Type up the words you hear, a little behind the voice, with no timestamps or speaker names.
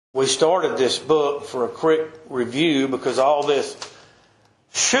We started this book for a quick review because all this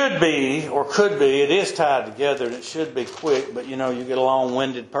should be, or could be, it is tied together and it should be quick, but you get a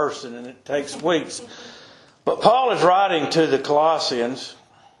long-winded person and it takes weeks. But Paul is writing to the Colossians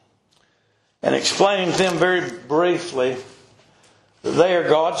and explaining to them very briefly that they are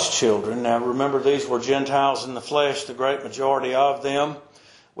God's children. Now remember, these were Gentiles in the flesh, the great majority of them.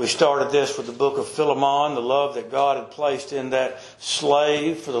 We started this with the book of Philemon, the love that God had placed in that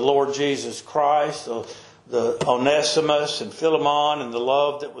slave for the Lord Jesus Christ, the Onesimus and Philemon, and the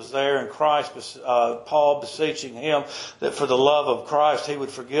love that was there in Christ, Paul beseeching him that for the love of Christ he would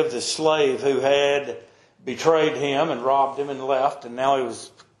forgive this slave who had betrayed him and robbed him and left, and now he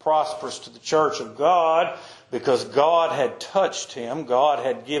was prosperous to the church of God because God had touched him. God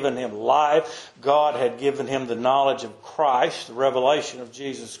had given him life. God had given him the knowledge of Christ, the revelation of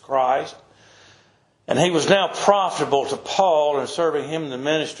Jesus Christ. And he was now profitable to Paul in serving him in the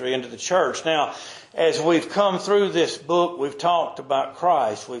ministry and to the church. Now, as we've come through this book, we've talked about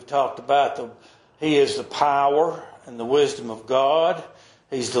Christ. We've talked about He is the power and the wisdom of God.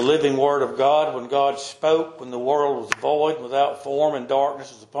 He's the living Word of God. When God spoke, when the world was void, without form, and darkness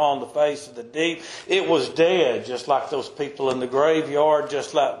was upon the face of the deep, it was dead, just like those people in the graveyard,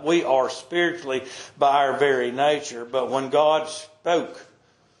 just like we are spiritually by our very nature. But when God spoke,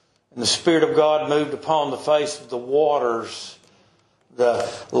 and the Spirit of God moved upon the face of the waters,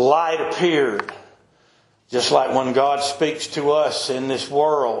 the light appeared, just like when God speaks to us in this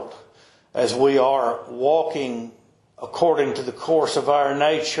world, as we are walking according to the course of our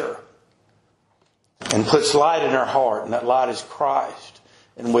nature, and puts light in our heart, and that light is Christ,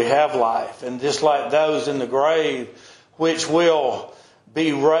 and we have life. And just like those in the grave, which will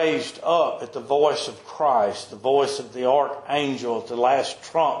be raised up at the voice of Christ, the voice of the archangel at the last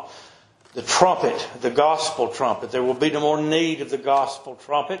trump, the trumpet, the gospel trumpet. There will be no more need of the gospel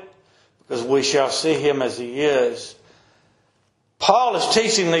trumpet, because we shall see Him as He is. Paul is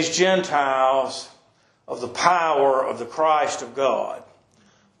teaching these Gentiles of the power of the Christ of God,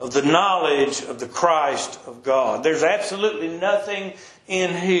 of the knowledge of the Christ of God. There's absolutely nothing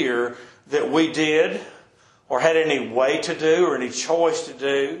in here that we did or had any way to do or any choice to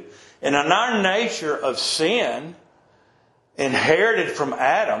do. And in our nature of sin, inherited from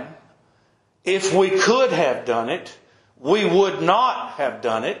Adam, if we could have done it, we would not have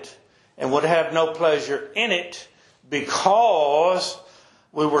done it and would have no pleasure in it, because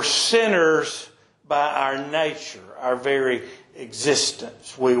we were sinners by our nature, our very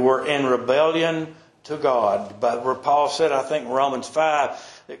existence. We were in rebellion to God. But where Paul said, I think in Romans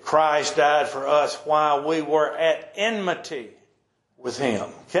 5, that Christ died for us while we were at enmity with Him.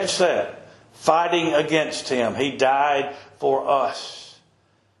 Catch that. Fighting against Him. He died for us.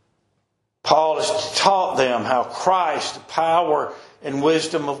 Paul has taught them how Christ, the power and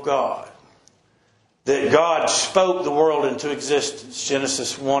wisdom of God, that God spoke the world into existence,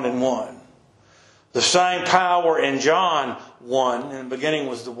 Genesis 1:1. The same power in John 1, in the beginning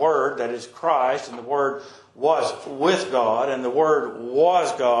was the Word, that is Christ, and the Word was with God, and the Word was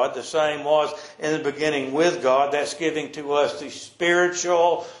God. The same was in the beginning with God. That's giving to us the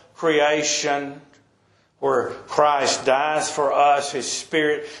spiritual creation where Christ dies for us. His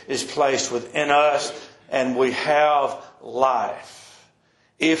Spirit is placed within us, and we have life.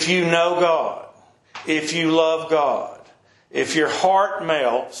 If you know God, if you love God, if your heart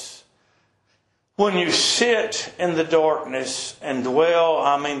melts, when you sit in the darkness and dwell,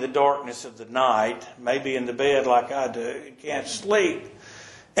 the darkness of the night, maybe in the bed like I do, you can't sleep,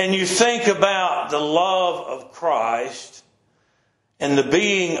 and you think about the love of Christ and the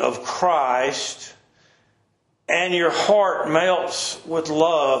being of Christ, and your heart melts with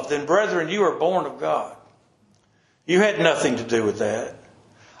love, then brethren, you are born of God. You had nothing to do with that.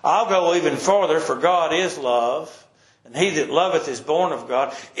 I'll go even farther, for God is love, and he that loveth is born of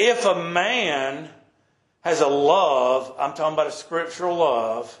God. If a man has a love, I'm talking about a scriptural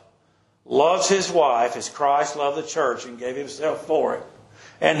love, loves his wife as Christ loved the church and gave Himself for it,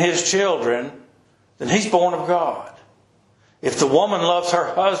 and his children, then he's born of God. If the woman loves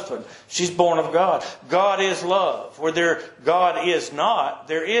her husband, she's born of God. God is love. Where God is not,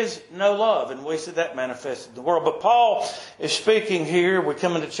 there is no love. And we see that manifested in the world. But Paul is speaking here. We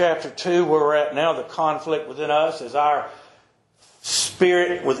come into chapter 2 where we're at now. The conflict within us as our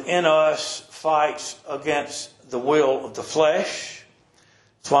spirit within us fights against the will of the flesh.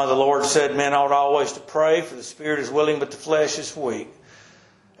 That's why the Lord said men ought always to pray, for the spirit is willing but the flesh is weak.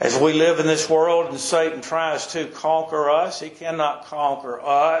 As we live in this world and Satan tries to conquer us, he cannot conquer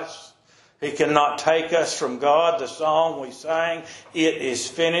us. He cannot take us from God. The song we sang, "It is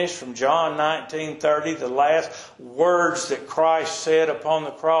finished," from John 19:30, the last words that Christ said upon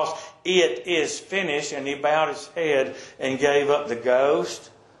the cross, "It is finished," and He bowed His head and gave up the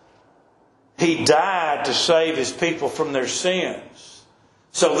ghost. He died to save His people from their sins.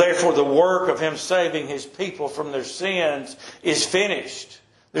 So therefore the work of Him saving His people from their sins is finished.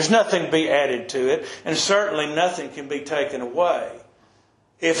 There's nothing to be added to it, and certainly nothing can be taken away.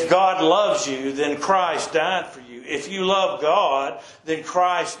 If God loves you, then Christ died for you. If you love God, then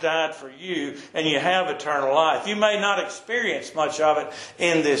Christ died for you, and you have eternal life. You may not experience much of it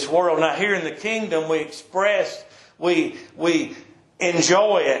in this world. Now here in the kingdom, we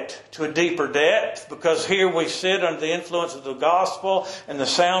enjoy it to a deeper depth, because here we sit under the influence of the gospel and the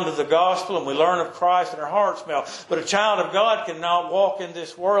sound of the gospel, and we learn of Christ and our hearts melt. But a child of God cannot walk in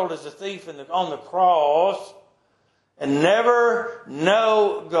this world as a thief on the cross and never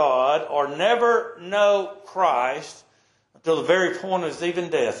know God or never know Christ until the very point of even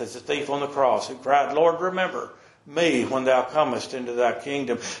death, as the thief on the cross who cried, "Lord, remember me when thou comest into thy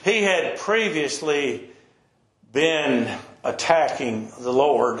kingdom." He had previously been attacking the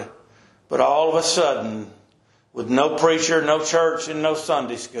Lord, but all of a sudden, with no preacher, no church, and no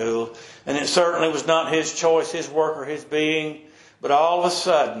Sunday school, and it certainly was not his choice, his work, or his being, but all of a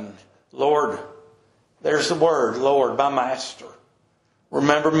sudden, "Lord," there's the word, "Lord," my Master,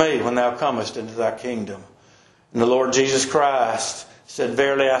 "remember me when thou comest into thy kingdom." And the Lord Jesus Christ said,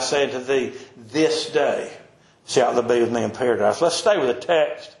 "Verily I say unto thee, this day shalt thou be with me in paradise." Let's stay with the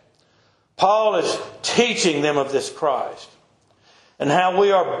text. Paul is teaching them of this Christ and how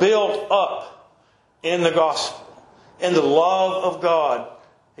we are built up in the gospel, in the love of God,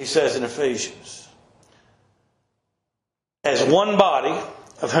 he says in Ephesians, as one body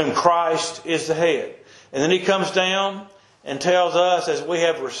of whom Christ is the head. And then he comes down and tells us, as we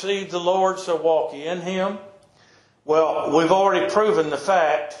have received the Lord, so walk ye in Him. Well, we've already proven the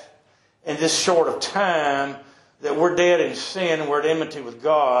fact in this short of time that we're dead in sin and we're at enmity with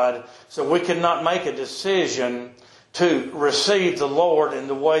God. So we cannot make a decision to receive the Lord in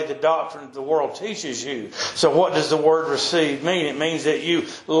the way the doctrine of the world teaches you. So what does the word receive mean? It means that you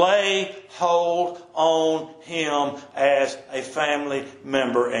lay hold on Him as a family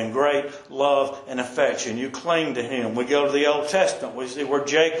member in great love and affection. You cling to Him. We go to the Old Testament. We see where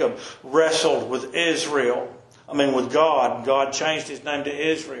Jacob wrestled with God. God changed his name to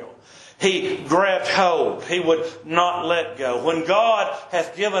Israel. He grabbed hold. He would not let go. When God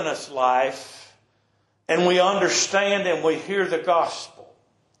hath given us life, and we understand and we hear the gospel,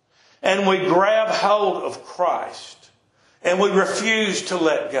 and we grab hold of Christ, and we refuse to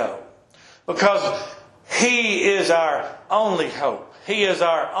let go, because He is our only hope. He is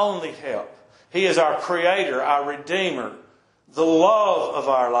our only help. He is our Creator, our Redeemer, the love of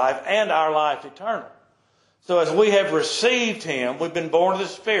our life, and our life eternal. So as we have received Him, we've been born of the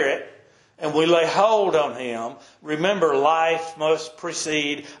Spirit, and we lay hold on Him. Remember, life must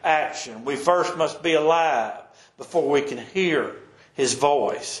precede action. We first must be alive before we can hear His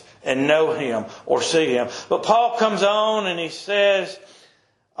voice and know Him or see Him. But Paul comes on and he says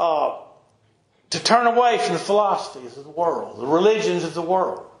to turn away from the philosophies of the world, the religions of the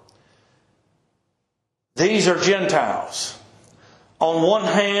world. These are Gentiles. On one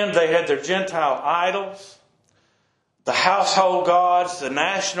hand, they had their Gentile idols, the household gods, the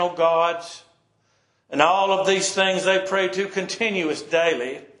national gods, and all of these things they prayed to continuous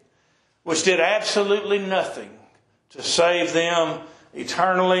daily, which did absolutely nothing to save them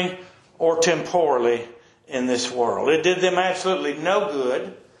eternally or temporally in this world. It did them absolutely no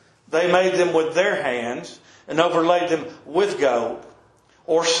good. They made them with their hands and overlaid them with gold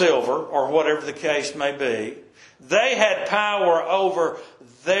or silver or whatever the case may be. They had power over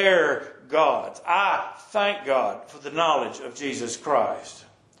their gods. I thank God for the knowledge of Jesus Christ.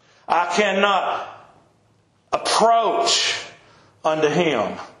 I cannot approach unto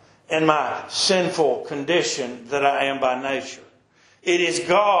Him in my sinful condition that I am by nature. It is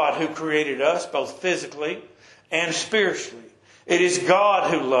God who created us both physically and spiritually. It is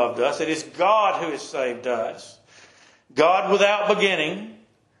God who loved us. It is God who has saved us. God without beginning,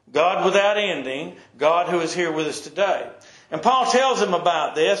 God without ending, God who is here with us today. And Paul tells him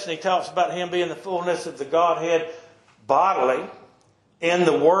about this, and he talks about Him being the fullness of the Godhead bodily in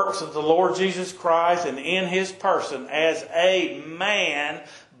the works of the Lord Jesus Christ and in His person as a man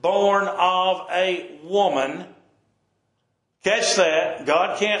born of a woman. Catch that.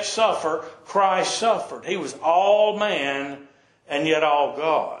 God can't suffer. Christ suffered. He was all man and yet all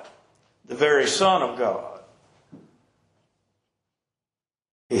God. The very Son of God.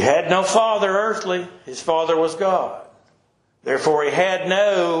 He had no father earthly. His father was God. Therefore, He had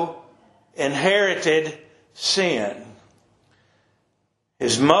no inherited sin.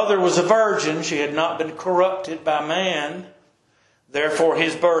 His mother was a virgin. She had not been corrupted by man. Therefore,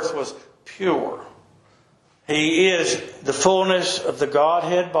 his birth was pure. He is the fullness of the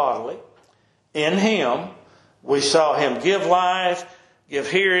Godhead bodily. In him, we saw him give life, give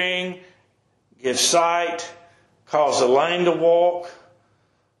hearing, give sight, cause the lame to walk,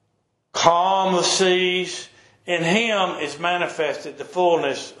 calm the seas. In him is manifested the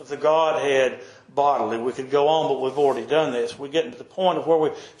fullness of the Godhead bodily. We could go on, but we've already done this. We're getting to the point of where we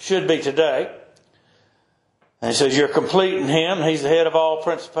should be today. And he says, you're complete in him. He's the head of all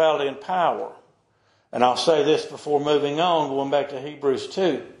principality and power. And I'll say this before moving on, going back to Hebrews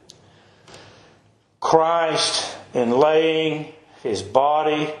 2. Christ, in laying his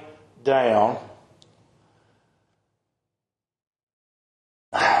body down,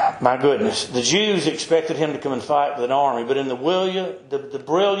 my goodness, the Jews expected him to come and fight with an army, but in the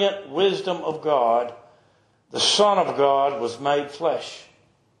brilliant wisdom of God, the Son of God was made flesh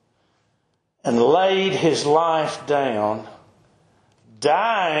and laid his life down,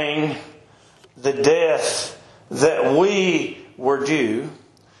 dying the death that we were due,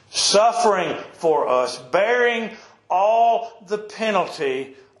 suffering for us, bearing all the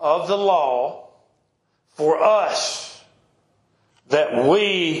penalty of the law for us, that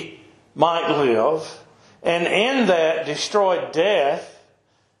we might live, and in that destroyed death,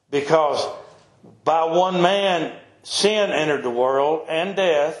 because by one man sin entered the world, and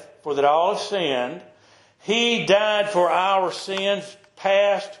death, for that all have sinned. He died for our sins,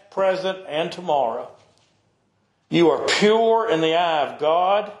 past, present, and tomorrow. You are pure in the eye of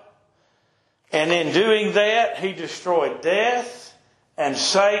God, and in doing that, he destroyed death and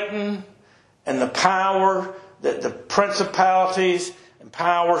Satan and the power that the principalities and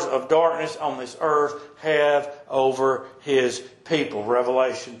powers of darkness on this earth have over his people.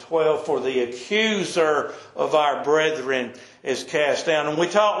 Revelation 12, for the accuser of our brethren is cast down. And we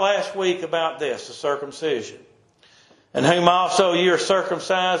talked last week about this, the circumcision. And whom also ye are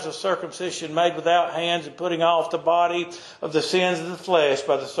circumcised, a circumcision made without hands, and putting off the body of the sins of the flesh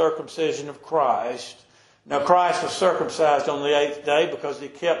by the circumcision of Christ. Now Christ was circumcised on the 8th day because he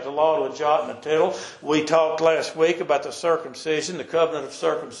kept the law to a jot and a tittle. We talked last week about the circumcision, the covenant of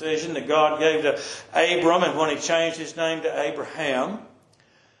circumcision that God gave to Abram, and when he changed his name to Abraham.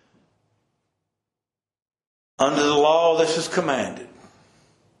 Under the law, this is commanded.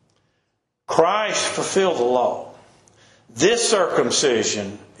 Christ fulfilled the law. This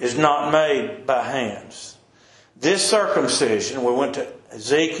circumcision is not made by hands. This circumcision, we went to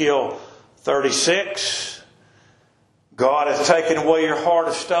Ezekiel 36. God hath taken away your heart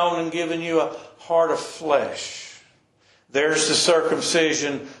of stone and given you a heart of flesh. There's the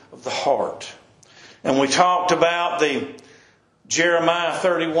circumcision of the heart. And we talked about the Jeremiah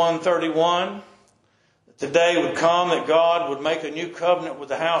 31:31. That the day would come that God would make a new covenant with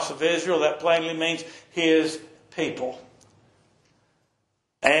the house of Israel. That plainly means his people.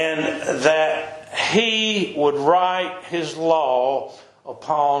 And that he would write his law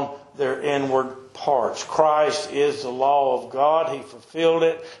upon their inward parts. Christ is the law of God. He fulfilled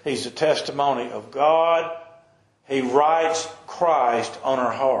it. He's the testimony of God. He writes Christ on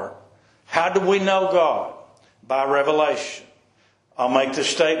our heart. How do we know God? By revelation. I'll make this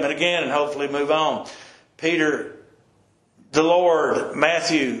statement again and hopefully move on. Peter, the Lord,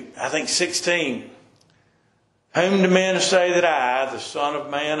 Matthew, I think 16. Whom do men say that I, the Son of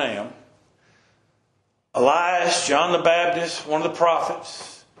Man, am? Elias, John the Baptist, one of the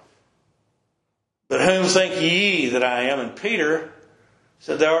prophets. But whom think ye that I am? And Peter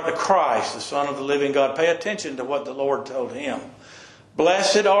said, thou art the Christ, the Son of the living God. Pay attention to what the Lord told him.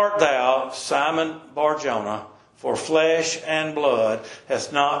 Blessed art thou, Simon Bar-Jonah, for flesh and blood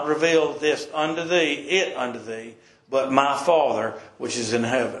hath not revealed this unto thee, but my Father which is in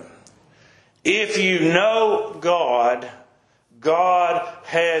heaven. If you know God, God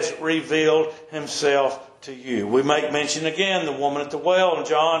has revealed himself to you. We make mention again, the woman at the well in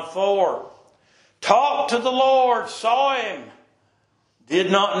John 4. Talked to the Lord, saw him, did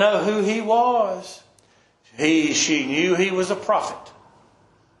not know who he was. She knew he was a prophet.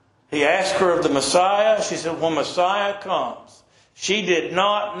 He asked her of the Messiah. She said, when Messiah comes, she did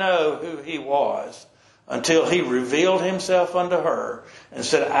not know who he was until he revealed himself unto her and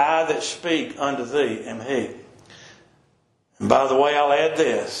said, I that speak unto thee am he. And by the way, I'll add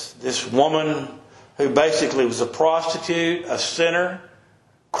this. This woman who basically was a prostitute, a sinner,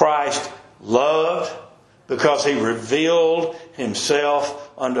 Christ loved because he revealed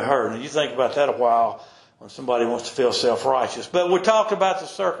himself unto her. Now you think about that a while when somebody wants to feel self-righteous. But we talked about the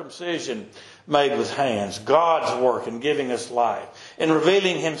circumcision made with hands. God's work in giving us life, in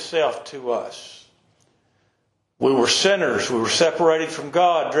revealing Himself to us. We were sinners. We were separated from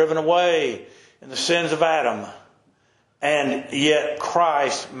God, driven away in the sins of Adam. And yet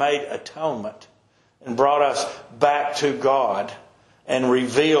Christ made atonement and brought us back to God and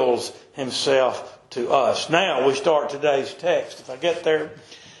reveals Himself to us. Now we start today's text. If I get there,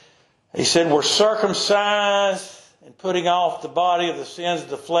 he said, we're circumcised and putting off the body of the sins of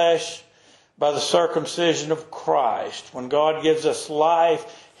the flesh by the circumcision of Christ. When God gives us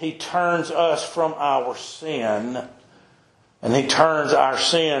life, He turns us from our sin, and He turns our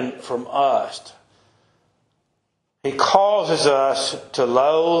sin from us. He causes us to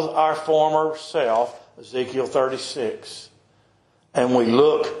loathe our former self, Ezekiel 36. And we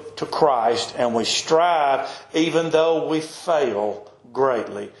look to Christ and we strive, even though we fail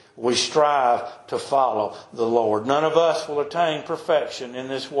greatly, we strive to follow the Lord. None of us will attain perfection in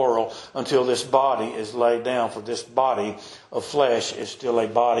this world until this body is laid down, for this body of flesh is still a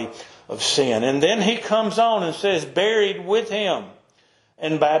body of sin. And then he comes on and says, buried with Him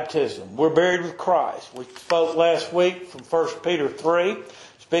in baptism. We're buried with Christ. We spoke last week from 1 Peter 3.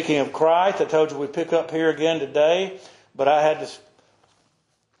 Speaking of Christ, I told you we pick up here again today, but I had to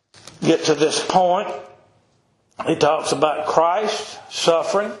get to this point. He talks about Christ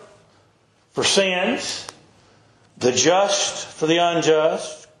suffering for sins, the just for the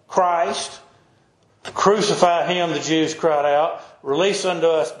unjust, Christ, to crucify Him, the Jews cried out, release unto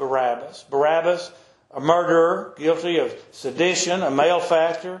us Barabbas. Barabbas, a murderer, guilty of sedition, a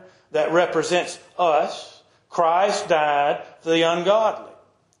malefactor, that represents us. Christ died for the ungodly,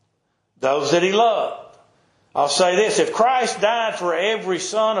 those that He loved. I'll say this, if Christ died for every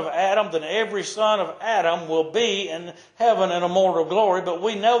son of Adam, then every son of Adam will be in heaven in immortal glory, but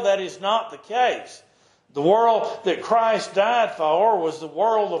we know that is not the case. The world that Christ died for was the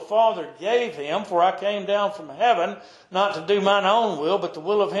world the Father gave Him, for I came down from heaven not to do mine own will, but the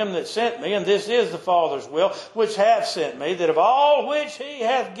will of Him that sent me, and this is the Father's will, which hath sent me, that of all which He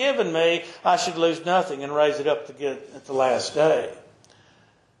hath given me, I should lose nothing and raise it up again at the last day.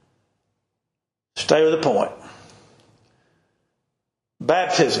 Stay with the point.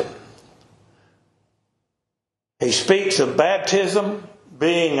 Baptism. He speaks of baptism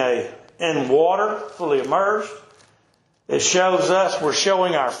being in water, fully immersed. It shows us we're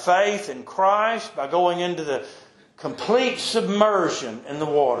showing our faith in Christ by going into the complete submersion in the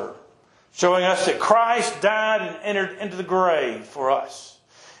water. Showing us that Christ died and entered into the grave for us.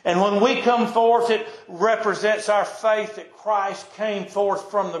 And when we come forth, it represents our faith that Christ came forth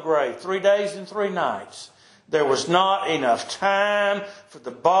from the grave. 3 days and 3 nights. There was not enough time for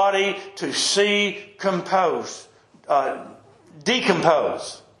the body to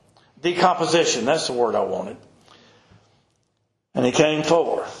decompose. Decomposition, that's the word I wanted. And He came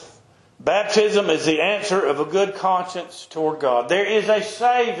forth. Baptism is the answer of a good conscience toward God. There is a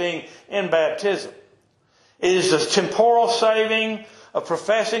saving in baptism. It is a temporal saving of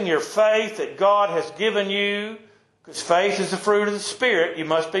professing your faith that God has given you, because faith is the fruit of the Spirit. You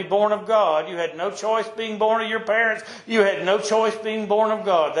must be born of God. You had no choice being born of your parents. You had no choice being born of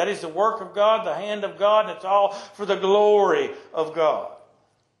God. That is the work of God, the hand of God, and it's all for the glory of God.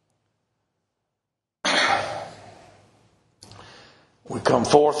 We come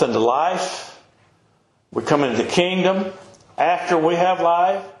forth into life. We come into the kingdom after we have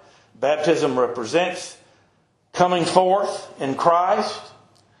life. Baptism represents coming forth in Christ.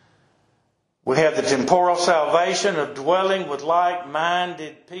 We have the temporal salvation of dwelling with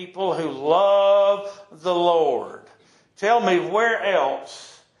like-minded people who love the Lord. Tell me where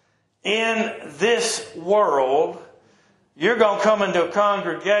else in this world you're going to come into a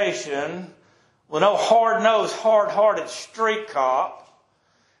congregation with no hard-nosed, hard-hearted street cop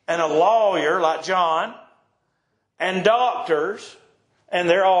and a lawyer like John and doctors, and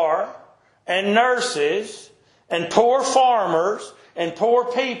there are, and nurses and poor farmers and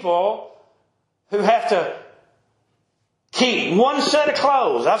poor people who have to keep one set of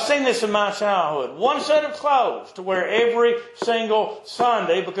clothes. I've seen this in my childhood. One set of clothes to wear every single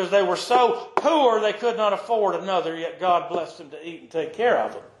Sunday because they were so poor they could not afford another, yet God blessed them to eat and take care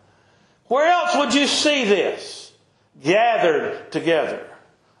of them. Where else would you see this gathered together?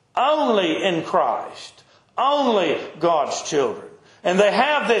 Only in Christ. Only God's children. And they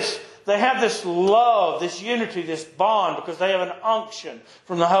have this love, this unity, this bond, because they have an unction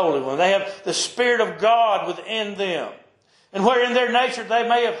from the Holy One. They have the Spirit of God within them. And where in their nature they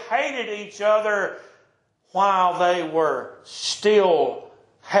may have hated each other while they were still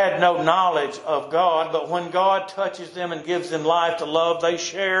had no knowledge of God, but when God touches them and gives them life to love, they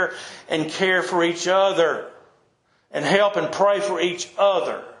share and care for each other and help and pray for each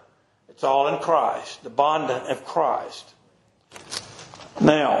other It's all in Christ, the bond of Christ.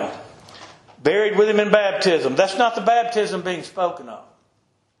 Now, buried with him in baptism. That's not the baptism being spoken of.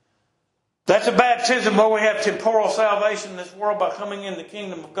 That's a baptism where we have temporal salvation in this world by coming in the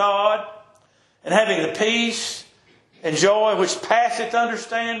kingdom of God and having the peace and joy which passeth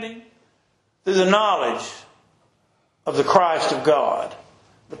understanding through the knowledge of the Christ of God,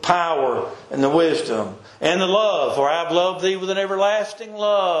 the power and the wisdom and the love. For I have loved thee with an everlasting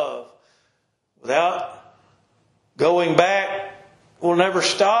love. Without going back will never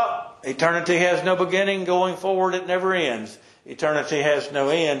stop. Eternity has no beginning. Going forward, it never ends. Eternity has no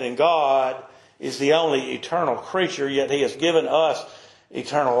end. And God is the only eternal creature, yet He has given us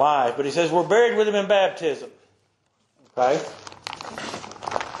eternal life. But He says we're buried with Him in baptism. Okay?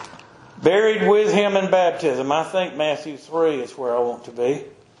 Buried with Him in baptism. I think Matthew 3 is where I want to be.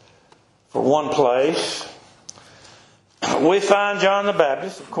 For one place. We find John the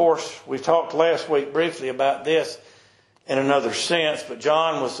Baptist. Of course, we talked last week briefly about this in another sense, but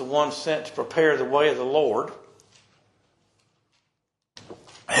John was the one sent to prepare the way of the Lord.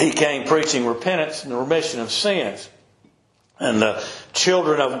 He came preaching repentance and the remission of sins. And the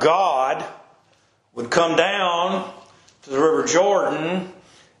children of God would come down to the River Jordan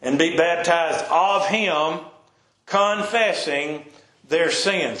and be baptized of Him, confessing their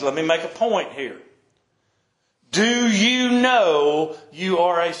sins. Let me make a point here. Do you know you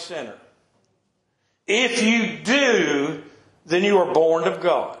are a sinner? If you do, then you are born of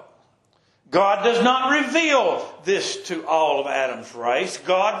God. God does not reveal this to all of Adam's race.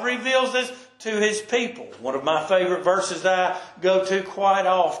 God reveals this to His people. One of my favorite verses I go to quite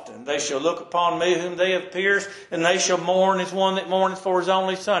often. They shall look upon me whom they have pierced, and they shall mourn as one that mourneth for his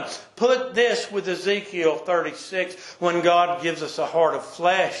only son. Put this with Ezekiel 36, when God gives us a heart of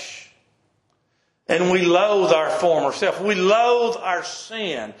flesh. And we loathe our former self. We loathe our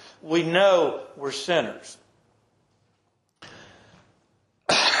sin. We know we're sinners.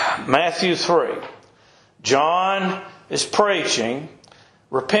 Matthew 3. John is preaching,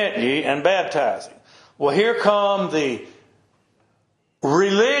 repent ye and baptizing. Well, here come the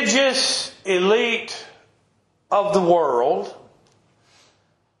religious elite of the world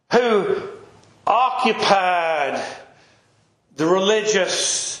who occupied the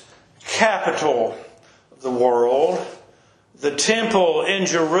religious capital of the world, the temple in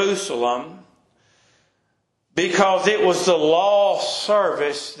Jerusalem, because it was the law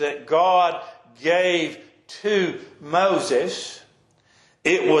service that God gave to Moses.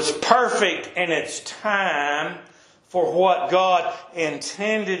 It was perfect in its time for what God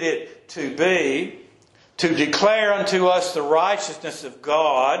intended it to be, to declare unto us the righteousness of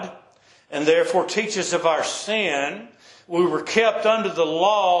God, and therefore teach us of our sin. We were kept under the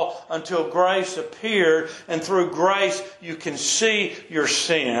law until grace appeared, and through grace you can see your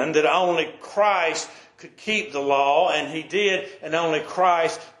sin, that only Christ could keep the law, and He did, and only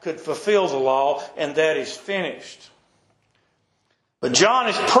Christ could fulfill the law, and that is finished. But John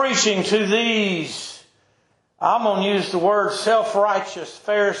is preaching to these, I'm going to use the word self-righteous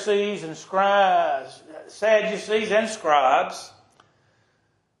Pharisees and scribes, Sadducees and scribes.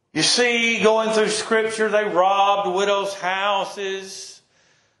 You see, going through Scripture, they robbed widows' houses.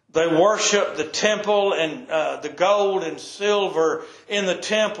 They worshiped the temple and the gold and silver in the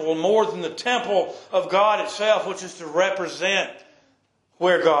temple more than the temple of God itself, which is to represent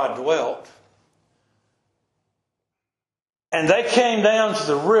where God dwelt. And they came down to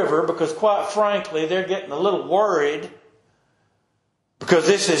the river because, quite frankly, they're getting a little worried because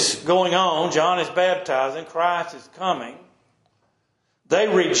this is going on. John is baptizing. Christ is coming. They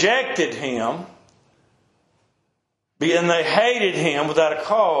rejected Him, and they hated Him without a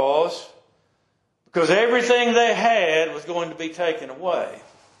cause because everything they had was going to be taken away.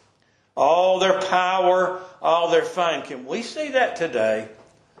 All their power, all their fame. Can we see that today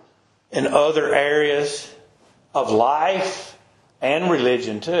in other areas of life and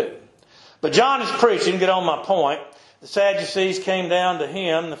religion too? But John is preaching, get on my point. The Sadducees came down to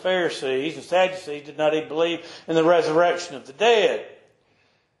him, the Pharisees. The Sadducees did not even believe in the resurrection of the dead.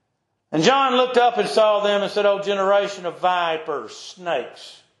 And John looked up and saw them and said, "O generation of vipers,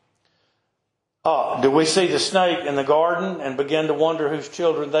 snakes." Do we see the snake in the garden and begin to wonder whose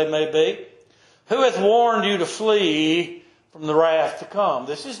children they may be? Who hath warned you to flee from the wrath to come?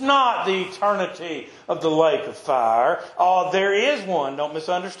 This is not the eternity of the lake of fire. There is one. Don't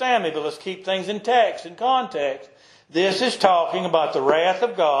misunderstand me, but let's keep things in text and context. This is talking about the wrath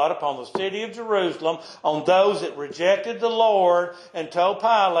of God upon the city of Jerusalem, on those that rejected the Lord and told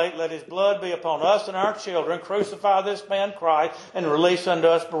Pilate, "Let His blood be upon us and our children. Crucify this man Christ and release unto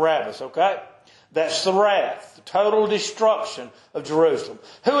us Barabbas." Okay? That's the wrath, the total destruction of Jerusalem.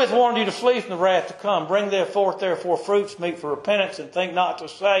 Who hath warned you to flee from the wrath to come? Bring therefore fruits meet for repentance, and think not to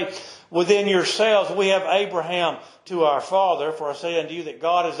say within yourselves, we have Abraham to our father. For I say unto you that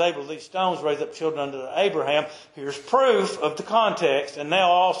God is able, these stones raise up children unto Abraham. Here's proof of the context. And now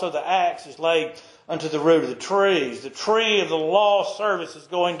also the axe is laid unto the root of the trees. The tree of the law service is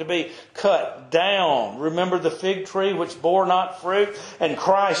going to be cut down. Remember the fig tree which bore not fruit, and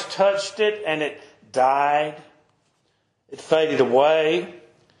Christ touched it and it died. It faded away.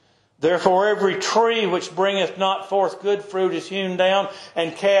 Therefore every tree which bringeth not forth good fruit is hewn down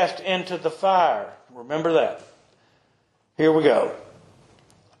and cast into the fire. Remember that. Here we go.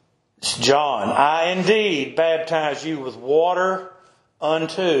 It's John. I indeed baptize you with water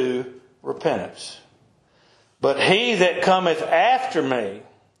unto repentance. But he that cometh after me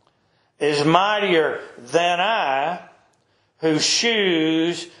is mightier than I, whose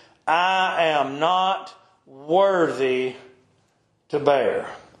shoes I am not worthy to bear.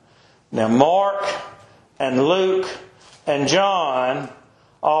 Now Mark and Luke and John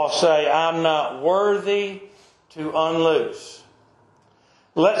all say, I'm not worthy to unloose.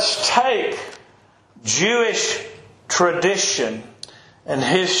 Let's take Jewish tradition and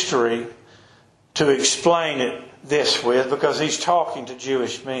history to explain it this with, because he's talking to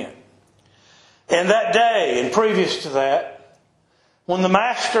Jewish men. In that day, and previous to that, when the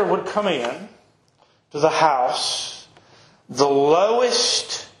master would come in to the house, the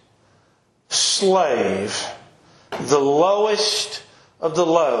lowest slave, the lowest of the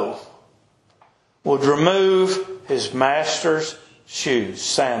low, would remove his master's shoes,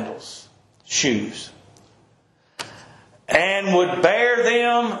 sandals, shoes, and would bear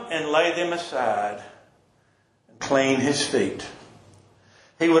them and lay them aside and clean his feet.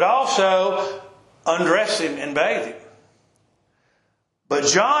 He would also undress him and bathe him. But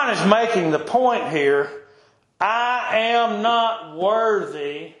John is making the point here, I am not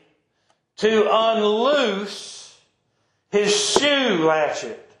worthy to unloose his shoe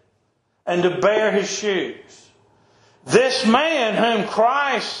latchet and to bear his shoes. This man whom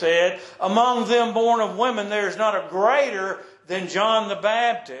Christ said, among them born of women, there is not a greater than John the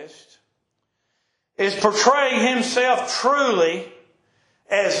Baptist, is portraying himself truly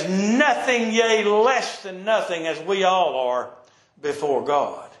as nothing, yea, less than nothing, as we all are before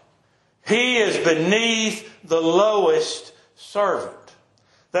God. He is beneath the lowest servant.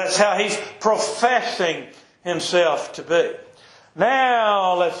 That's how he's professing himself to be.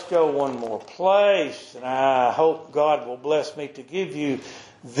 Now, let's go one more place, and I hope God will bless me to give you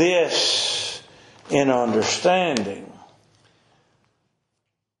this in understanding.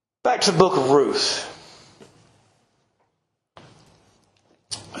 Back to the book of Ruth.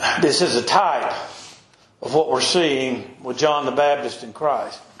 This is a type of what we're seeing with John the Baptist and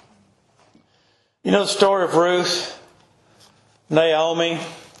Christ. You know the story of Ruth, Naomi,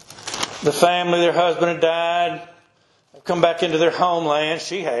 the family, their husband had died. Come back into their homeland.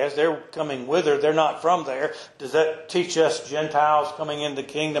 She has. They're coming with her. They're not from there. Does that teach us Gentiles coming into the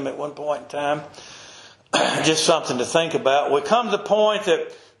kingdom at one point in time? Just something to think about. We come to the point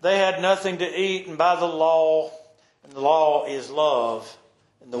that they had nothing to eat, and by the law, and the law is love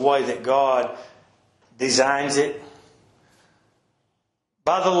in the way that God designs it.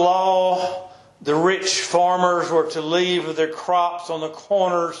 By the law, the rich farmers were to leave their crops on the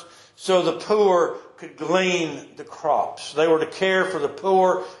corners so the poor could glean the crops. They were to care for the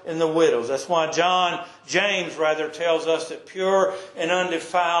poor and the widows. That's why James tells us that pure and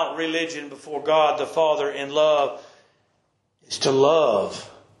undefiled religion before God the Father in love is to love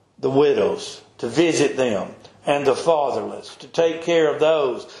the widows, to visit them, and the fatherless, to take care of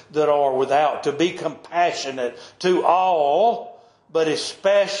those that are without, to be compassionate to all, but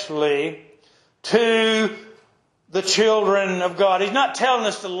especially to the children of God. He's not telling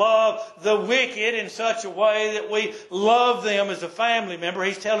us to love the wicked in such a way that we love them as a family member.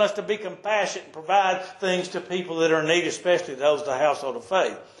 He's telling us to be compassionate and provide things to people that are in need, especially those of the household of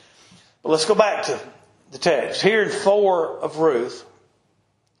faith. But let's go back to the text. Here in 4 of Ruth,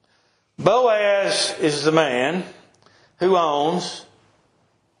 Boaz is the man who owns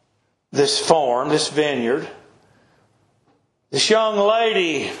this farm, this vineyard. This young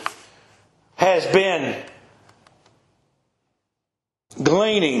lady has been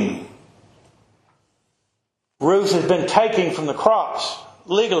gleaning. Ruth has been taking from the crops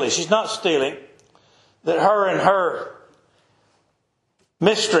legally. She's not stealing. That her and her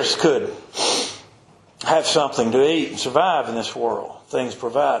mistress could have something to eat and survive in this world. Things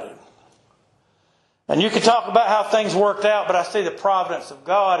provided. And you could talk about how things worked out, but I see the providence of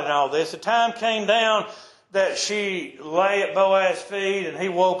God in all this. The time came down that she lay at Boaz's feet and he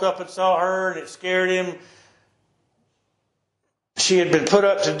woke up and saw her and it scared him. She had been put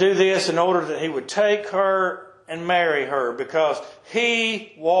up to do this in order that he would take her and marry her because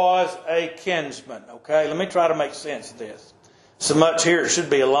he was a kinsman. Okay, let me try to make sense of this. So much here it should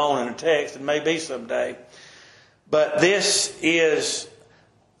be alone in a text, and maybe someday. But this is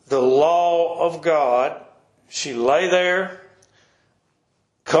the law of God. She lay there,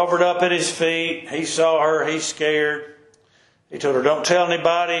 covered up at his feet. He saw her. He's scared. He told her, don't tell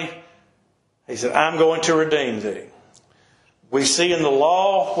anybody. He said, I'm going to redeem thee. We see in the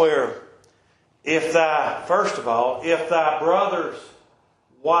law where if thy brother's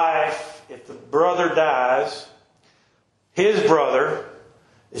wife, if the brother dies, his brother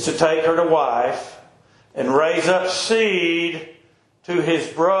is to take her to wife and raise up seed to his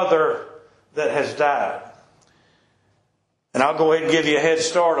brother that has died. And I'll go ahead and give you a head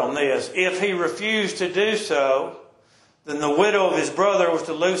start on this. If he refused to do so, then the widow of his brother was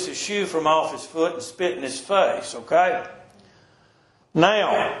to loose his shoe from off his foot and spit in his face. Okay?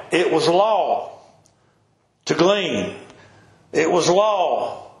 Now, it was law to glean. It was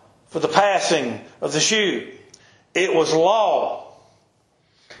law for the passing of the shoe. It was law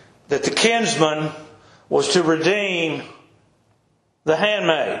that the kinsman was to redeem the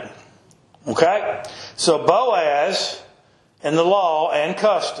handmaid. Okay? So Boaz, in the law and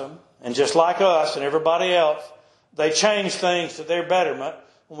custom, and just like us and everybody else, they change things to their betterment.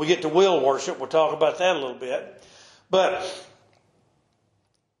 When we get to will worship, we'll talk about that a little bit. But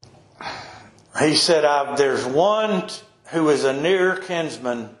he said, there's one who is a nearer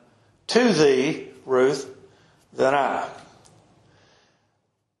kinsman to thee, Ruth, than I.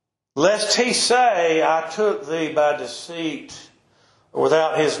 Lest he say, I took thee by deceit or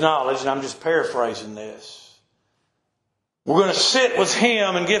without his knowledge, and I'm just paraphrasing this. We're going to sit with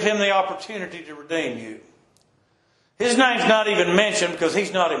him and give him the opportunity to redeem you. His name's not even mentioned because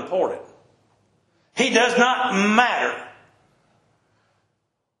he's not important. He does not matter.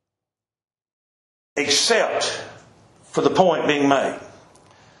 Except for the point being made.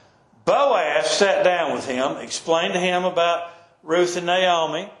 Boaz sat down with him, explained to him about Ruth and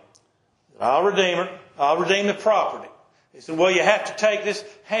Naomi. I'll redeem her. I'll redeem the property. He said, well, you have to take this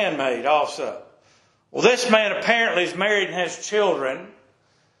handmaid also. Well, this man apparently is married and has children.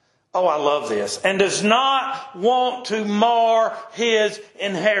 Oh, I love this. And does not want to mar his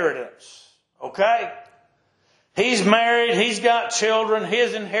inheritance. Okay? He's married. He's got children.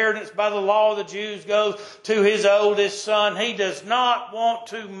 His inheritance by the law of the Jews goes to his oldest son. He does not want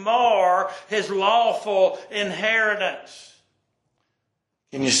to mar his lawful inheritance.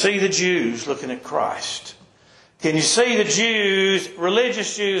 Can you see the Jews looking at Christ? Can you see the Jews,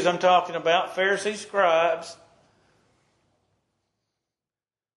 religious Jews I'm talking about, Pharisees, scribes,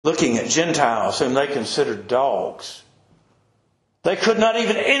 looking at Gentiles whom they considered dogs? They could not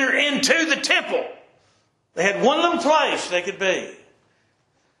even enter into the temple. They had one little place they could be.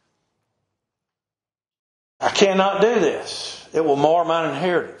 I cannot do this. It will mar my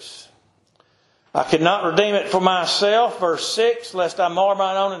inheritance. I cannot redeem it for myself, verse 6, lest I mar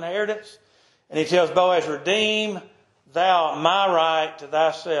mine own inheritance. And he tells Boaz, redeem thou my right to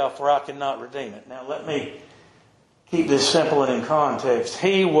thyself, for I cannot redeem it. Now let me keep this simple and in context.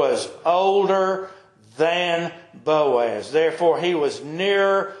 He was older than Boaz. Therefore, he was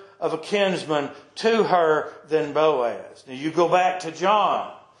nearer of a kinsman to her than Boaz. Now you go back to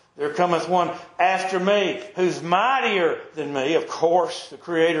John. There cometh one after me who's mightier than me, of course, the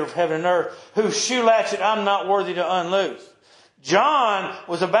creator of heaven and earth, whose shoe latchet I'm not worthy to unloose. John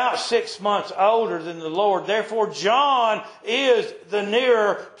was about 6 months older than the Lord. Therefore, John is the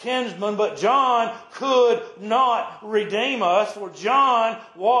nearer kinsman, but John could not redeem us, for John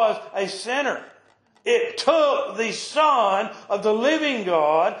was a sinner. It took the Son of the living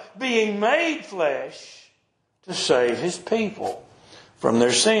God being made flesh to save his people from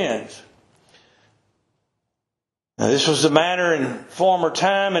their sins. Now, this was the matter in former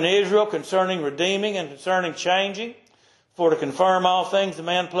time in Israel concerning redeeming and concerning changing. For to confirm all things, the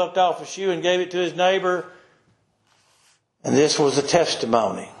man plucked off a shoe and gave it to his neighbor. And this was the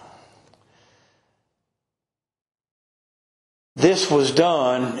testimony. This was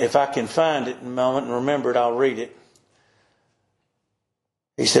done, if I can find it in a moment and remember it, I'll read it.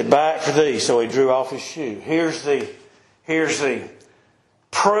 He said, buy it for thee. So he drew off his shoe. Here's the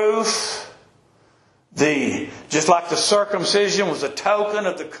proof. Just like the circumcision was a token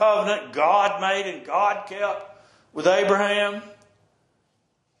of the covenant God made and God kept with Abraham.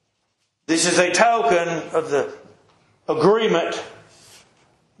 This is a token of the agreement,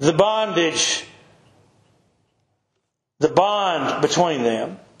 the bondage, the bond between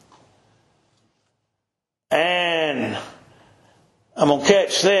them. And I'm going to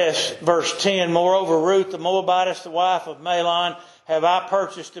catch this, verse 10. Moreover, Ruth the Moabitess, the wife of Mahlon, have I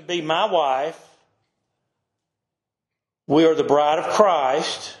purchased to be my wife. We are the bride of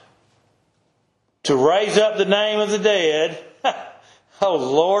Christ, to raise up the name of the dead. Oh,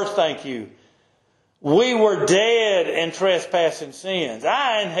 Lord, thank you. We were dead in trespassing sins.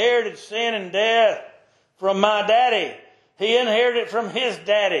 I inherited sin and death from my daddy. He inherited it from his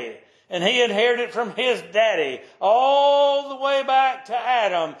daddy. And he inherited it from his daddy. All the way back to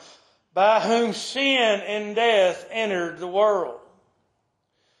Adam, by whom sin and death entered the world.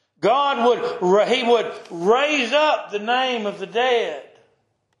 He would raise up the name of the dead.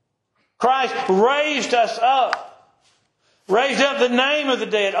 Christ raised us up. Raised up the name of the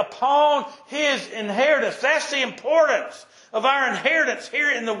dead upon his inheritance. That's the importance of our inheritance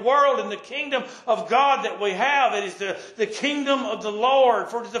here in the world, in the kingdom of God that we have. It is the kingdom of the Lord.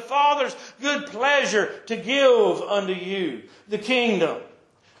 For it is the Father's good pleasure to give unto you the kingdom.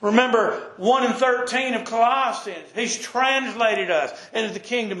 Remember 1 and 13 of Colossians. He's translated us into the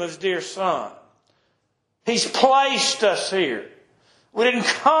kingdom of his dear Son. He's placed us here. We didn't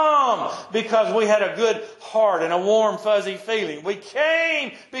come because we had a good heart and a warm, fuzzy feeling. We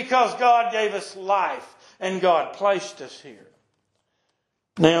came because God gave us life and God placed us here.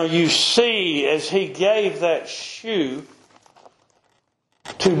 Now you see, as he gave that shoe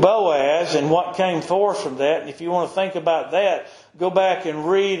to Boaz and what came forth from that, and if you want to think about that, go back and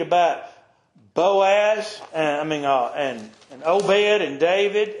read about Boaz, and Obed and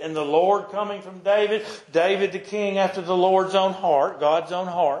David and the Lord coming from David. David the king after the Lord's own heart, God's own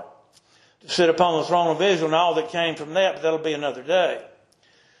heart, to sit upon the throne of Israel and all that came from that, but that'll be another day.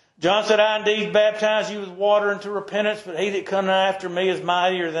 John said, I indeed baptize you with water unto repentance, but he that cometh after me is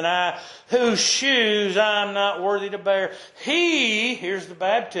mightier than I, whose shoes I am not worthy to bear. He, here's the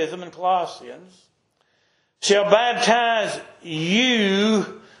baptism in Colossians, shall baptize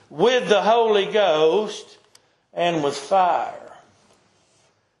you with the Holy Ghost and with fire.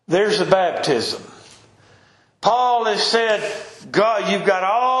 There's the baptism. Paul has said, God, you've got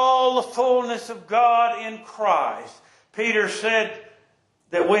all the fullness of God in Christ. Peter said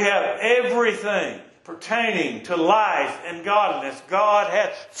that we have everything pertaining to life and godliness. God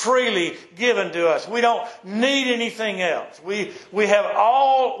hath freely given to us. We don't need anything else. We have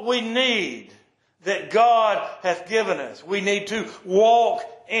all we need that God hath given us. We need to walk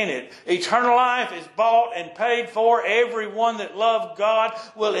in it. Eternal life is bought and paid for. Everyone that loves God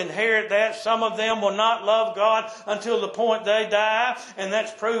will inherit that. Some of them will not love God until the point they die, and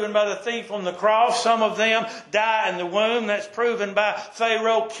that's proven by the thief on the cross. Some of them die in the womb. That's proven by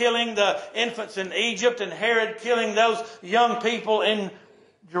Pharaoh killing the infants in Egypt and Herod killing those young people in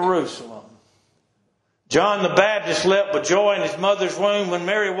Jerusalem. John the Baptist leapt with joy in his mother's womb when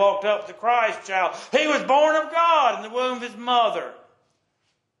Mary walked up to the Christ child. He was born of God in the womb of his mother.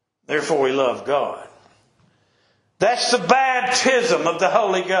 Therefore we love God. That's the baptism of the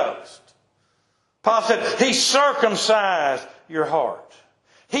Holy Ghost. Paul said, he circumcised your heart.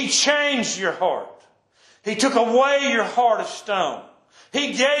 He changed your heart. He took away your heart of stone.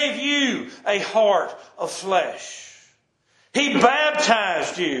 He gave you a heart of flesh. He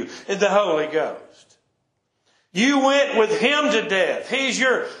baptized you in the Holy Ghost. You went with him to death. He's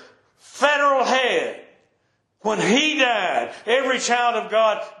your federal head. When he died, every child of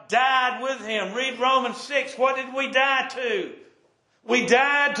God died with him. Read Romans 6. What did we die to? We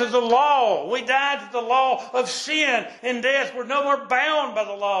died to the law. We died to the law of sin and death. We're no more bound by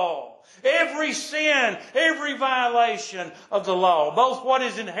the law. Every sin, every violation of the law, both what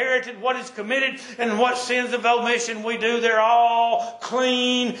is inherited, what is committed, and what sins of omission we do, they're all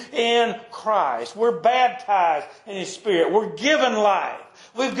clean in Christ. We're baptized in his Spirit. We're given life.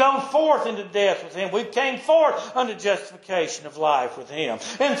 We've gone forth into death with him. We've came forth unto justification of life with him.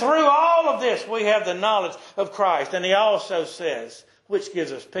 And through all of this, we have the knowledge of Christ. And he also says, which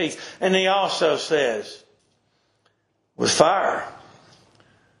gives us peace, and he also says, with fire.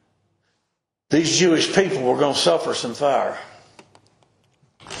 These Jewish people were going to suffer some fire.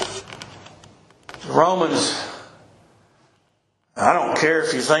 Romans, I don't care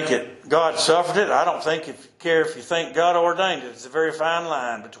if you think it, God suffered it. I don't care if you think God ordained it. It's a very fine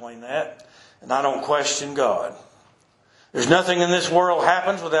line between that. And I don't question God. There's nothing in this world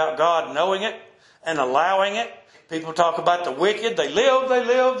happens without God knowing it and allowing it. People talk about the wicked. They live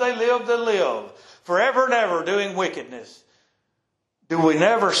forever and ever doing wickedness. Do we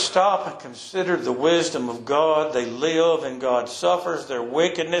never stop and consider the wisdom of God? They live and God suffers their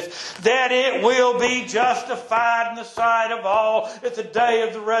wickedness, that it will be justified in the sight of all at the day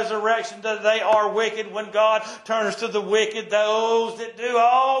of the resurrection, that they are wicked when God turns to the wicked, those that do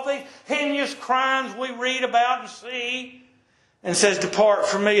all these heinous crimes we read about and see. And says, depart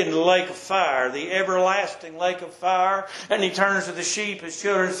from me into the lake of fire, the everlasting lake of fire. And he turns to the sheep, his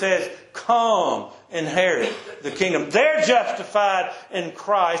children, and says, come, inherit the kingdom. They're justified in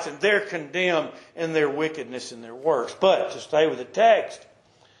Christ, and they're condemned in their wickedness and their works. But to stay with the text,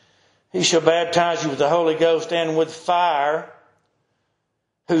 he shall baptize you with the Holy Ghost and with fire,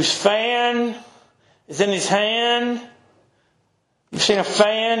 whose fan is in his hand. You've seen a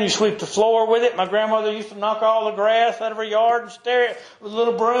fan, you sweep the floor with it. My grandmother used to knock all the grass out of her yard and stare at it with a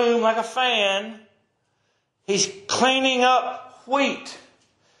little broom like a fan. He's cleaning up wheat.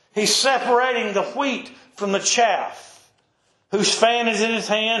 He's separating the wheat from the chaff. Whose fan is in his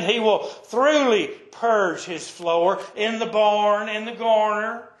hand, he will thoroughly purge his floor in the barn, in the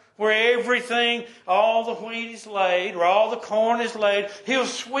garner, where everything, all the wheat is laid, or all the corn is laid. He'll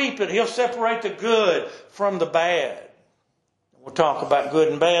sweep it. He'll separate the good from the bad. We'll talk about good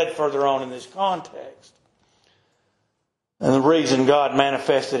and bad further on in this context. And the reason God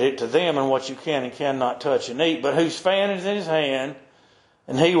manifested it to them and what you can and cannot touch and eat. But whose fan is in his hand,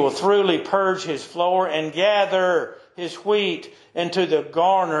 and he will thoroughly purge his floor and gather his wheat into the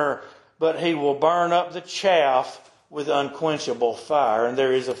garner, but he will burn up the chaff with unquenchable fire. And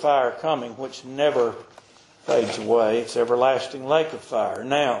there is a fire coming which never fades away. It's everlasting lake of fire.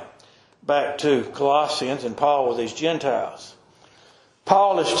 Now, back to Colossians and Paul with these Gentiles.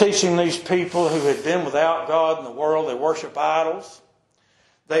 Paul is teaching these people who had been without God in the world. They worship idols.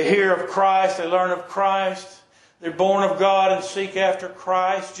 They hear of Christ. They learn of Christ. They're born of God and seek after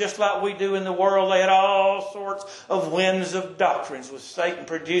Christ. Just like we do in the world, they had all sorts of winds of doctrines with Satan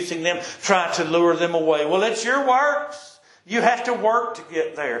producing them, trying to lure them away. Well, it's your works. You have to work to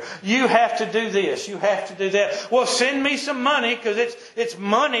get there. You have to do this. You have to do that. Well, send me some money because it's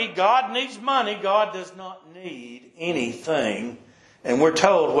money. God needs money. God does not need anything. And we're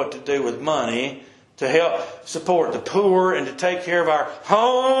told what to do with money to help support the poor and to take care of our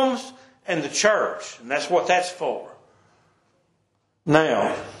homes and the church. And that's what that's for.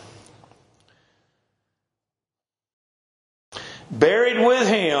 Now, buried with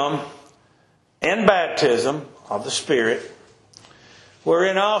him in baptism of the Spirit,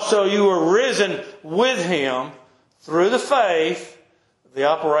 wherein also you were risen with him through the faith, the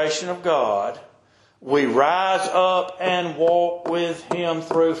operation of God, we rise up and walk with him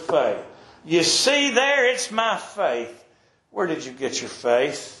through faith. You see there, it's my faith. Where did you get your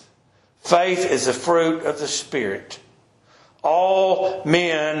faith? Faith is the fruit of the Spirit. All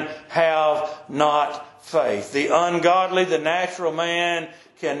men have not faith. The ungodly, the natural man,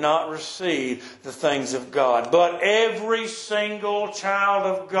 cannot receive the things of God. But every single child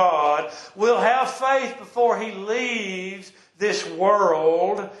of God will have faith before he leaves this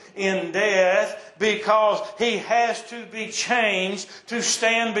world in death, because he has to be changed to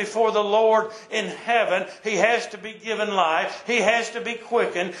stand before the Lord in heaven. He has to be given life. He has to be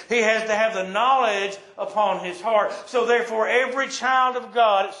quickened. He has to have the knowledge upon his heart. So therefore, every child of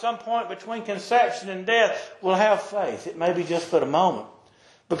God at some point between conception and death will have faith. It may be just for a moment,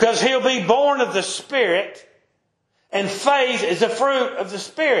 because he'll be born of the Spirit, and faith is the fruit of the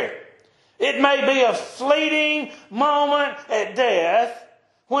Spirit. It may be a fleeting moment at death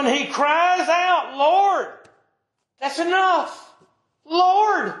when he cries out, Lord, that's enough,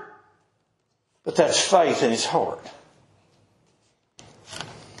 Lord. But that's faith in his heart.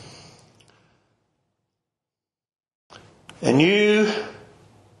 And you,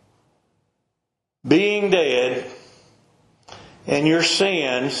 being dead in your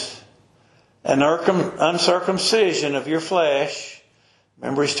sins and uncircumcision of your flesh,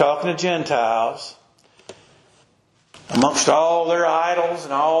 remember, he's talking to Gentiles, amongst all their idols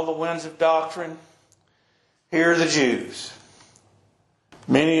and all the winds of doctrine, here are the Jews.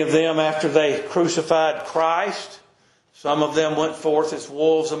 Many of them, after they crucified Christ, some of them went forth as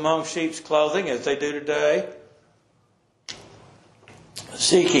wolves among sheep's clothing, as they do today,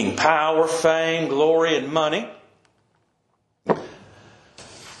 seeking power, fame, glory, and money.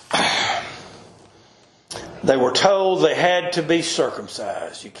 They were told they had to be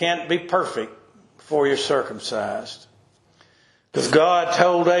circumcised. You can't be perfect before you're circumcised. Because God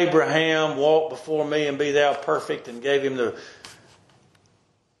told Abraham, walk before me and be thou perfect, and gave him the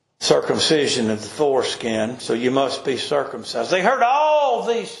circumcision of the foreskin. So you must be circumcised. They heard all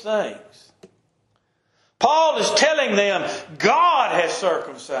these things. Paul is telling them, God has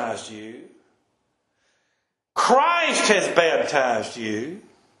circumcised you. Christ has baptized you.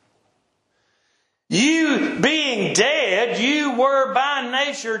 You being dead, you were by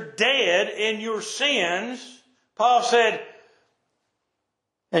nature dead in your sins. Paul said,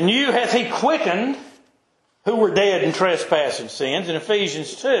 and you hath he quickened, who were dead in trespass and sins, in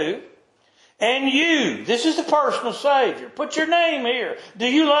Ephesians 2. And you, this is the personal Savior. Put your name here. Do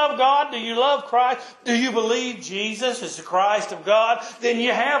you love God? Do you love Christ? Do you believe Jesus is the Christ of God? Then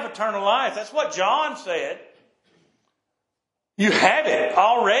you have eternal life. That's what John said. You have it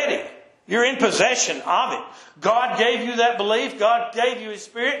already. You're in possession of it. God gave you that belief. God gave you His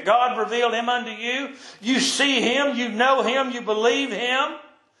Spirit. God revealed Him unto you. You see Him. You know Him. You believe Him.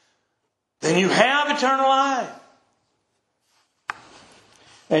 Then you have eternal life.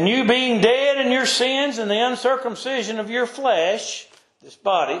 And you being dead in your sins and the uncircumcision of your flesh, this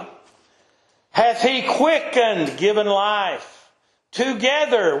body, hath He quickened, given life,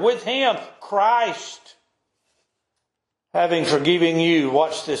 together with Him, Christ, having forgiven you.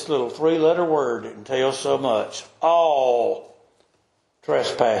 Watch this little 3-letter word. It entails so much. All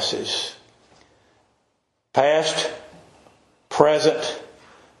trespasses. Past, present,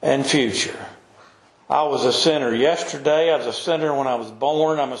 and future. I was a sinner yesterday. I was a sinner when I was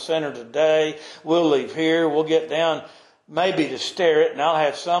born. I'm a sinner today. We'll leave here. We'll get down maybe to Sterrett, and I'll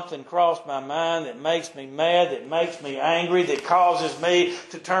have something cross my mind that makes me mad, that makes me angry, that causes me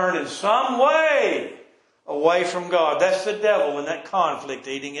to turn in some way away from God. That's the devil and that conflict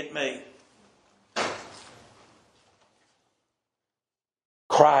eating at me.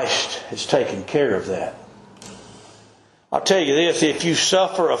 Christ has taken care of that. I'll tell you this, if you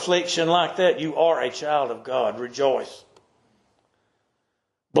suffer affliction like that, you are a child of God. Rejoice.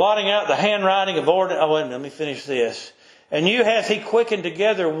 Blotting out the handwriting of order. Oh, wait a minute, let me finish this. And you hath He quickened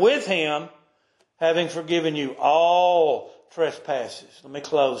together with Him, having forgiven you all trespasses. Let me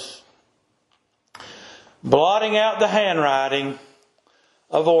close. Blotting out the handwriting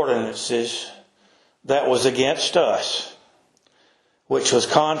of ordinances that was against us, which was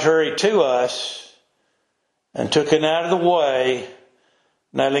contrary to us, and took it out of the way,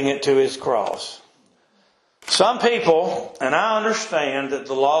 nailing it to His cross. Some people, and I understand that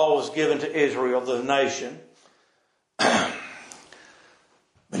the law was given to Israel, the nation. But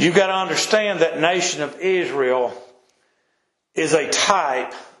you've got to understand that nation of Israel is a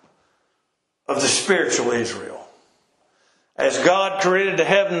type of the spiritual Israel. As God created the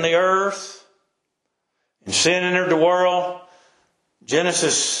heaven and the earth, and sin entered the world,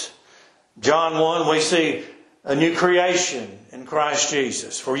 Genesis, John 1, we see a new creation in Christ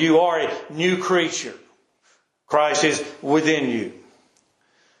Jesus. For you are a new creature. Christ is within you.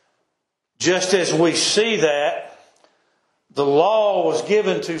 Just as we see that, the law was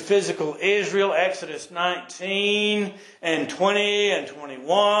given to physical Israel, Exodus 19 and 20 and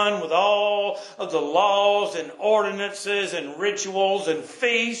 21, with all of the laws and ordinances and rituals and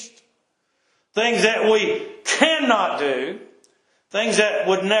feasts, things that we cannot do, things that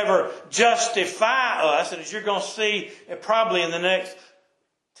would never justify us. And as you're going to see probably in the next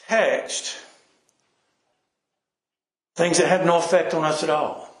text, things that have no effect on us at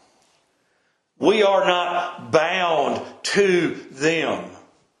all. We are not bound to them.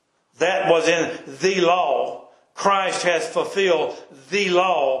 That was in the law. Christ has fulfilled the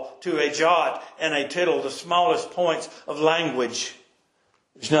law to a jot and a tittle, the smallest points of language.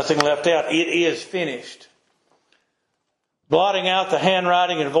 There's nothing left out. It is finished. Blotting out the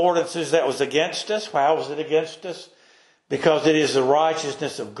handwriting of ordinances that was against us. Why was it against us? Because it is the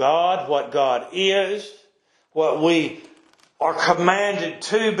righteousness of God, what God is, what we are commanded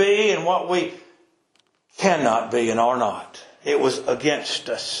to be, and what we cannot be and are not. It was against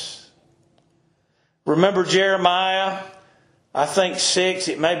us. Remember Jeremiah, I think 6,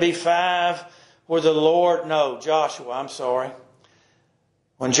 it may be 5, where Joshua, I'm sorry.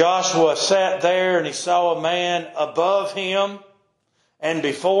 When Joshua sat there and he saw a man above him and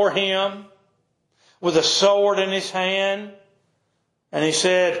before him with a sword in his hand, and he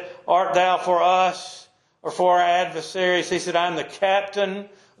said, "Art thou for us or for our adversaries?" He said, "I'm the captain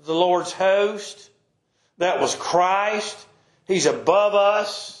of the Lord's host." That was Christ. He's above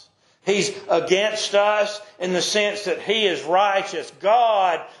us. He's against us in the sense that He is righteous.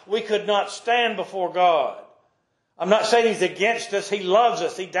 God, we could not stand before God. I'm not saying He's against us. He loves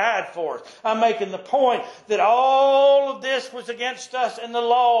us. He died for us. I'm making the point that all of this was against us in the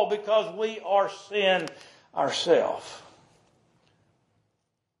law because we are sin ourselves.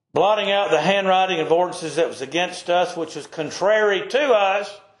 Blotting out the handwriting of ordinances that was against us, which was contrary to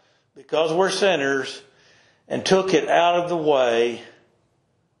us because we're sinners, and took it out of the way,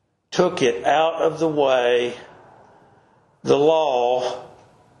 the law,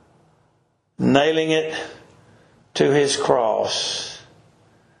 nailing it to his cross.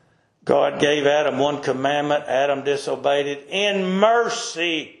 God gave Adam one commandment. Adam disobeyed it. In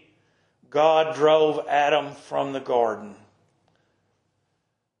mercy, God drove Adam from the garden.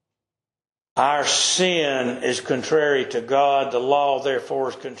 Our sin is contrary to God. The law, therefore,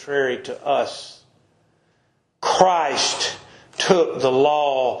 is contrary to us. Christ took the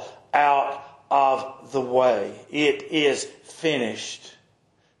law out of the way. It is finished.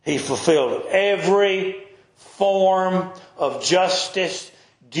 He fulfilled every form of justice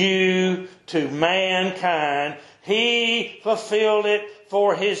due to mankind. He fulfilled it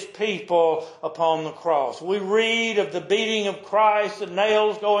for his people upon the cross. We read of the beating of Christ, the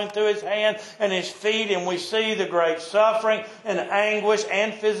nails going through his hands and his feet, and we see the great suffering and anguish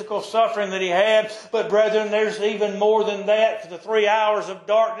and physical suffering that he had. But brethren, there's even more than that. For the 3 hours of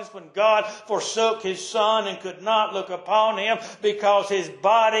darkness when God forsook his Son and could not look upon him because his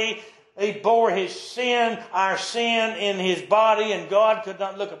body, he bore his sin, our sin in his body, and God could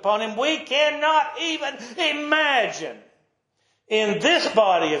not look upon him. We cannot even imagine in this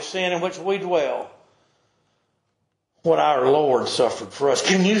body of sin in which we dwell what our Lord suffered for us.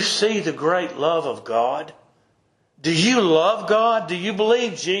 Can you see the great love of God? Do you love God? Do you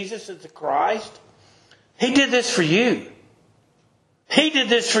believe Jesus is the Christ? He did this for you. He did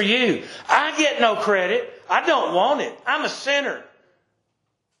this for you. I get no credit. I don't want it. I'm a sinner.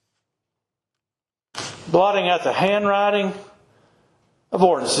 Blotting out the handwriting of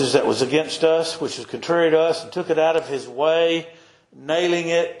ordinances that was against us, which was contrary to us, and took it out of his way, nailing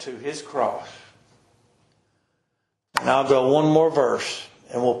it to his cross. And I'll go one more verse,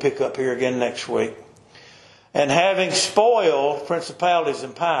 and we'll pick up here again next week. And having spoiled principalities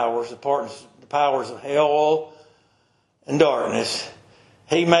and powers, the powers of hell and darkness,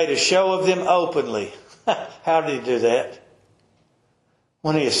 he made a show of them openly. How did he do that?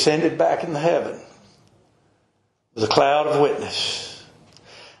 When he ascended back into heaven with a cloud of witness.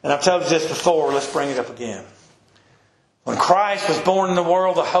 And I've told you this before, let's bring it up again. When Christ was born in the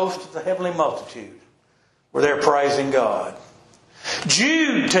world, the host of the heavenly multitude were there praising God.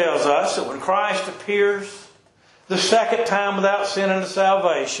 Jude tells us that when Christ appears the second time without sin unto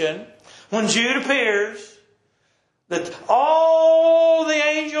salvation, when Jude appears, that all the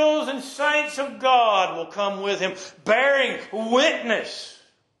angels and saints of God will come with him, bearing witness.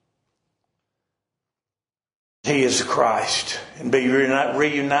 He is the Christ, and be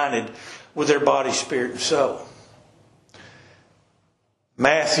reunited with their body, spirit, and soul.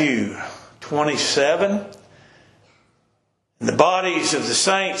 Matthew 27. And the bodies of the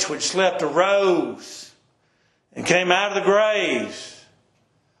saints which slept arose and came out of the graves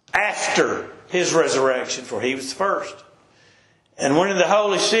after his resurrection, for he was the first, and went into the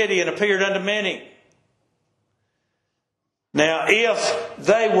holy city and appeared unto many. Now, if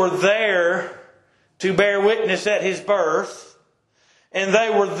they were there to bear witness at his birth, and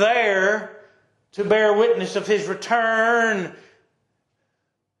they were there to bear witness of his return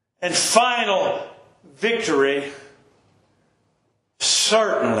and final victory,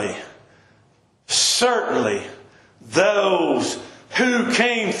 certainly, those who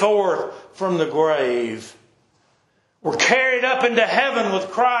came forth from the grave were carried up into heaven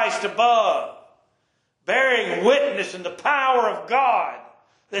with Christ above, bearing witness in the power of God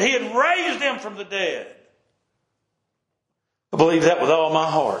that he had raised him from the dead. I believe that with all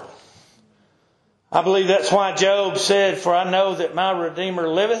my heart. I believe that's why Job said, "For I know that my Redeemer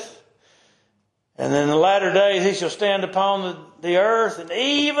liveth, and in the latter days he shall stand upon the earth, and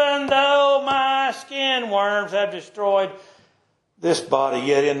even though my skin worms have destroyed this body,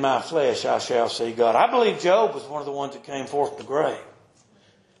 yet in my flesh I shall see God." I believe Job was one of the ones that came forth from the grave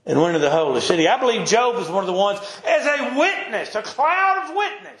and went into the holy city. I believe Job was one of the ones, as a witness, a cloud of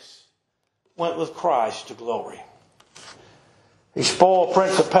witness, went with Christ to glory. He spoiled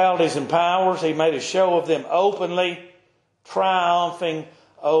principalities and powers. He made a show of them openly, triumphing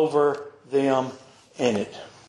over them in it.